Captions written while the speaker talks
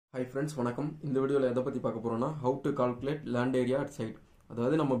Hi friends, வணக்கம். இந்த வீடியோல எதை பத்தி பார்க்க போறோம்னா how to calculate land area at site.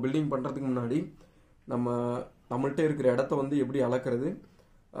 அதாவது நம்ம பில்டிங் பண்றதுக்கு முன்னாடி நம்மள்ட்ட இருக்கிற இடத்தை வந்து எப்படி அளக்கிறது,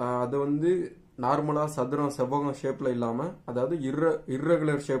 அது வந்து நார்மலா சதுரம் செவ்வகம் ஷேப்ல இல்லாம, அதாவது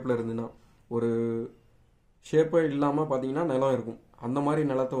irregular ஷேப்ல இருந்துனா, ஒரு ஷேப்பே இல்லாம பாத்தீங்கன்னா நிலம் இருக்கும். அந்த மாதிரி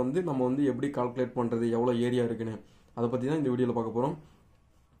நிலத்தை வந்து நம்ம வந்து எப்படி கால்குலேட் பண்றது, எவ்வளவு ஏரியா இருக்குன்னு அதை பத்தி தான் இந்த வீடியோல பார்க்க போறோம்.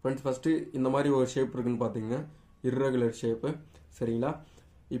 ஃப்ரெண்ட்ஸ், ஃபர்ஸ்ட் இந்த மாதிரி ஒரு ஷேப் இருக்குன்னு பாத்தீங்க, irregular ஷேப். சரிங்களா?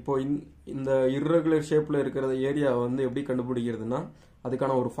 இப்போ இந்த irregular ஷேப்ல இருக்கிற ஏரியா வந்து எப்படி கண்டுபிடிக்கிறதுனா,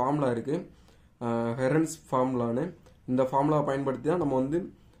 அதுக்கான ஒரு ஃபார்முலா இருக்கு, ஹெரன்ஸ் ஃபார்முலான்னு. இந்த ஃபார்முலா பயன்படுத்தி தான் நம்ம வந்து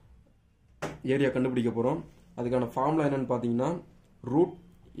ஏரியா கண்டுபிடிக்க போறோம். அதுக்கான ஃபார்முலா என்னன்னு பாத்தீங்கன்னா root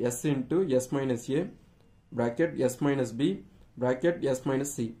S into S minus ஏ bracket S minus B bracket S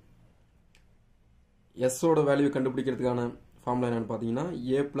minus C. S ஓட வேல்யூ கண்டுபிடிக்கிறதுக்கான ஃபார்முலா என்னன்னு பாத்தீங்கன்னா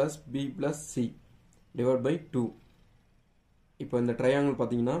ஏ plus B plus C divide by 2. இப்போ இந்த ட்ரையாங்கிள்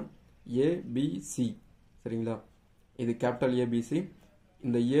பார்த்தீங்கன்னா ஏபிசி. சரிங்களா? இது கேபிட்டல் ஏபிசி.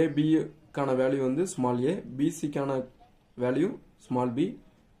 இந்த ஏபிக்கான வேல்யூ வந்து small A, பிசிக்கான value small B,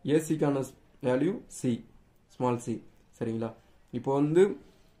 ஏசிக்கான value C, small C. சரிங்களா? இப்போ வந்து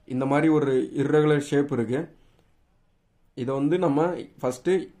இந்த மாதிரி ஒரு irregular ஷேப் இருக்கு. இதை வந்து நம்ம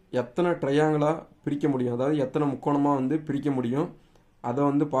ஃபர்ஸ்ட் எத்தனை ட்ரையாங்கிளா பிரிக்க முடியும், அதாவது எத்தனை முக்கோணமா வந்து பிரிக்க முடியும், அதை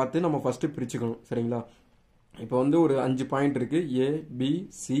வந்து பார்த்து நம்ம ஃபர்ஸ்ட் பிரிச்சுக்கணும். சரிங்களா? இப்போ வந்து ஒரு 5 பாயிண்ட் இருக்கு, ஏ பி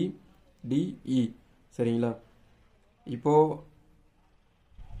சி டி இ. சரிங்களா? இப்போ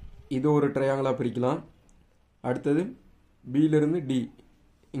இது ஒரு ட்ரையாங்கிளா பிரிக்கலாம். அடுத்தது பில இருந்து டி,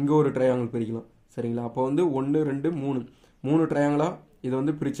 இங்க ஒரு ட்ரையாங்கிள் பிரிக்கலாம். சரிங்களா? அப்போ வந்து 1 2 3 ட்ரையாங்கிளா இதை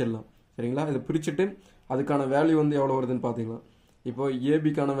வந்து பிரிச்சிடலாம். சரிங்களா? இதை பிரிச்சுட்டு அதுக்கான வேல்யூ வந்து எவ்வளோ வருதுன்னு பார்த்தீங்களா. இப்போ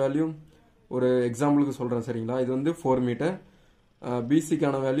ஏபிக்கான வேல்யூ ஒரு எக்ஸாம்பிளுக்கு சொல்கிறேன். சரிங்களா? இது வந்து 4 மீட்டர்,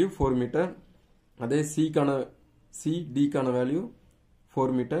 பிசிக்கான வேல்யூ 4 மீட்டர், அதே சிடிக்கான value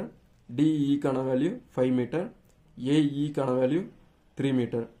 4 metre, டிஇக்கான value 5 metre, ஏஇக்கான value 3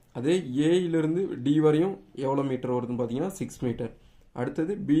 metre. அதே ஏயிலிருந்து டி வரையும் எவ்வளோ மீட்டர் வருதுன்னு பார்த்தீங்கன்னா 6 மீட்டர்.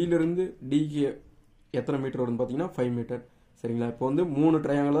 அடுத்தது பியிலிருந்து டிக்கு எத்தனை மீட்டர் வருதுன்னு பார்த்தீங்கன்னா 5 மீட்டர். சரிங்களா? இப்போ வந்து 3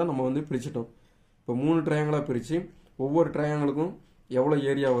 ட்ரையாங்கிளாக நம்ம வந்து பிரிச்சிட்டோம். இப்போ 3 ட்ரையாங்கிளாக பிரித்து ஒவ்வொரு ட்ரையாங்கிளுக்கும் எவ்வளோ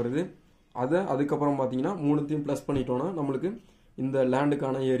ஏரியா வருது, அதை அதுக்கப்புறம் பார்த்தீங்கன்னா 3த்தையும் ப்ளஸ் பண்ணிட்டோம்னா நம்மளுக்கு இந்த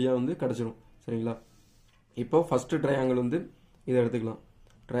லேண்டுக்கான ஏரியா வந்து கிடச்சிடும். சரிங்களா? இப்போ ஃபர்ஸ்ட் ட்ரையாங்கிள் வந்து இதை எடுத்துக்கலாம்.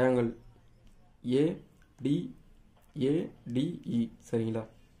 Triangle ADE. சரிங்களா?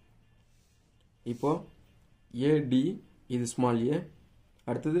 இப்போ ஏடி இது ஸ்மால் ஏ,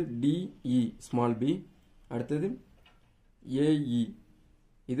 அடுத்தது டிஇ ஸ்மால் பி, அடுத்தது ஏஇ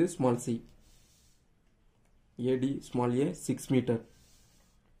இது small C. AD small A 6 metre,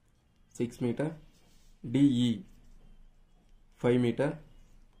 6 metre, DE 5 metre,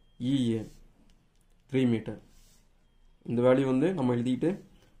 இஏ 3 metre. இந்த வேல்யூ வந்து நம்ம எழுதிட்டு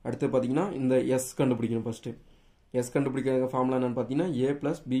அடுத்து பார்த்தீங்கன்னா இந்த எஸ் கண்டுபிடிக்கணும். ஃபர்ஸ்ட் எஸ் கண்டுபிடிக்கிற ஃபார்முலா என்னன்னு பார்த்தீங்கன்னா ஏ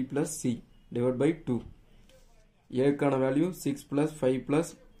plus B plus C divide by 2. ஏக்கான value 6 plus 5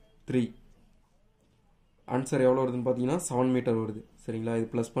 plus 3. Answer எவ்வளோ வருதுன்னு பார்த்தீங்கன்னா 7 மீட்டர் வருது. சரிங்களா? இது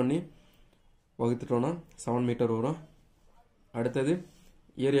ப்ளஸ் பண்ணி வகுத்துட்டோன்னா 7 மீட்டர் வரும். அடுத்தது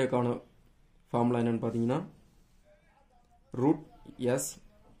ஏரியாக்கான ஃபார்முலா என்னன்னு பார்த்தீங்கன்னா root S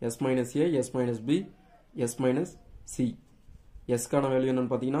minus A S minus B S minus C. எஸ்க்கான value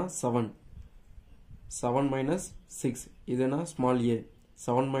என்னன்னு பார்த்தீங்கன்னா 7 மைனஸ் 6 இதுனா small A,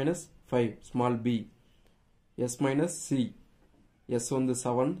 7 minus 5 small B, S minus C. S வந்து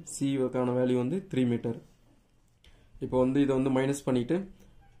 7, சிக்கான வேல்யூ வந்து 3 மீட்டர். இப்போ வந்து இதை வந்து மைனஸ் பண்ணிட்டு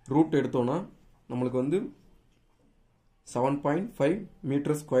ரூட் எடுத்தோம்னா நம்மளுக்கு வந்து 7.5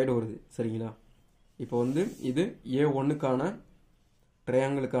 மீட்டர் ஸ்கொயர்டு வருது. சரிங்களா? இப்போ வந்து இது A1க்கான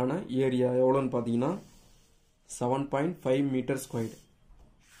ட்ரையாங்கிளுக்கான ஏரியா எவ்வளோன்னு பார்த்தீங்கன்னா 7.5 மீட்டர் ஸ்கொயர்டு.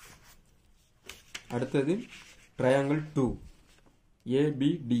 அடுத்தது ட்ரையாங்கிள் 2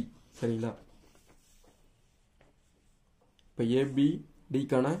 ஏபிடி. சரிங்களா? இப்போ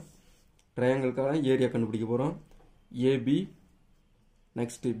ஏபிடிக்கான ட்ரையாங்கிளுக்கான ஏரியா கண்டுபிடிக்க போகிறோம். ஏபி,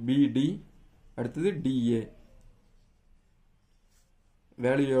 நெக்ஸ்ட் பிடி, அடுத்தது டிஏ.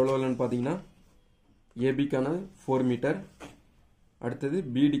 வேல்யூ எவ்வளோன்னு பார்த்தீங்கன்னா ஏபிக்கான 4 மீட்டர், அடுத்தது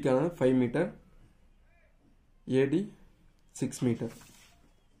பிடிக்கான 5 மீட்டர், ஏடி 6 மீட்டர்.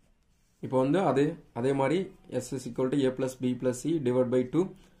 இப்போ வந்து அதே மாதிரி S is equal to A plus B plus C divide by 2.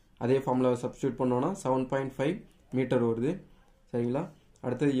 அதே ஃபார்முலாவை சப்ஸ்டியூட் பண்ணோன்னா 7.5 மீட்டர் வருது. சரிங்களா?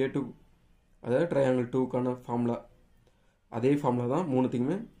 அடுத்தது A2, அதாவது ட்ரையாங்கிள் 2க்கான ஃபார்முலா அதே ஃபார்முலா தான்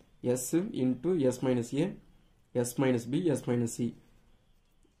மூணுத்துக்குமே. S into S minus A S minus B S minus C.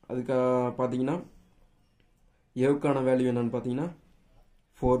 அதுக்கு பார்த்தீங்கன்னா ஏவுக்கான வேல்யூ என்னன்னு பார்த்தீங்கன்னா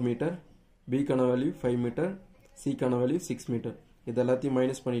 4 metre, பிக்கான value 5 metre, சிக்கான value 6 metre. இது எல்லாத்தையும்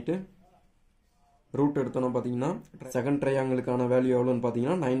மைனஸ் பண்ணிவிட்டு ரூட் எடுத்தோன்னா பார்த்தீங்கன்னா செகண்ட் ட்ரையாங்கிளுக்கான வேல்யூ எவ்வளோன்னு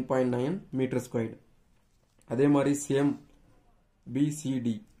பார்த்தீங்கன்னா 9.9 மீட்டர் ஸ்கொயர்டு. அதே மாதிரி same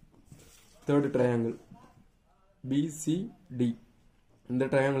PCT third triangle PCT இந்த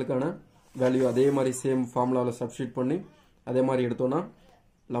ட்ரையாங்கிளுக்கான வேல்யூ அதே மாதிரி சேம் ஃபார்முலாவில் சப்ஸ்டியூட் பண்ணி அதே மாதிரி எடுத்தோன்னா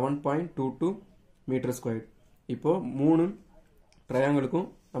 11.22 மீட்டர் ஸ்கொயர்டு. இப்போது 3 ட்ரையாங்கிளுக்கும்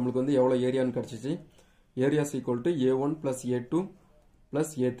நம்மளுக்கு வந்து எவ்வளோ ஏரியான்னு கிடச்சிச்சு. Areas equal to A1 + A2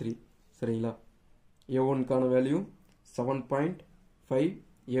 + A3 சரிங்களா. A1க்கான value 7.5,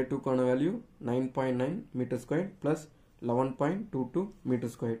 A2க்கான value 9.9 metre square plus 11.22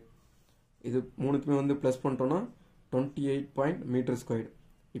 metre square. இது மூணுக்குமே வந்து ப்ளஸ் பண்ணிட்டோன்னா 28 மீட்டர் ஸ்கொயர்.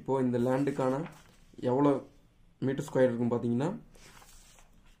 இப்போது இந்த லேண்டுக்கான எவ்வளோ மீட்டர் ஸ்கொயர் இருக்குன்னு பார்த்தீங்கன்னா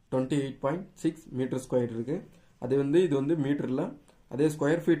 28.6 மீட்டர் ஸ்கொயர் இருக்குது. அது வந்து இது வந்து மீட்டரில், அதே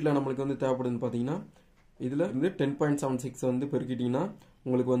ஸ்கொயர் ஃபீட்டில் நம்மளுக்கு வந்து தேவைப்படுதுன்னு பார்த்தீங்கன்னா இதில் வந்து 10.76 வந்து பெருக்கிட்டிங்கன்னா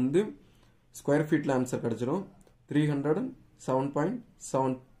உங்களுக்கு வந்து ஸ்கொயர் ஃபீட்டில் ஆன்சர் கிடச்சிரும்.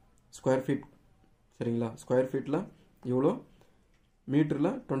 307.7 ஸ்கொயர் ஃபீட் சரிங்களா. ஸ்கொயர் ஃபீட்டில் இவ்வளோ,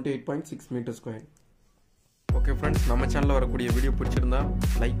 மீட்டரில் 28.6 மீட்டர் ஸ்கொயர். ஓகே ஃப்ரெண்ட்ஸ், நம்ம சேனலில் வரக்கூடிய வீடியோ பிடிச்சிருந்தா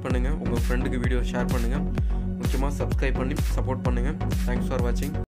லைக் பண்ணுங்கள், உங்கள் ஃப்ரெண்டுக்கு வீடியோ ஷேர் பண்ணுங்கள், முக்கியமாக சப்ஸ்கிரைப் பண்ணி சப்போர்ட் பண்ணுங்கள். தேங்க்ஸ் ஃபார் வாட்சிங்.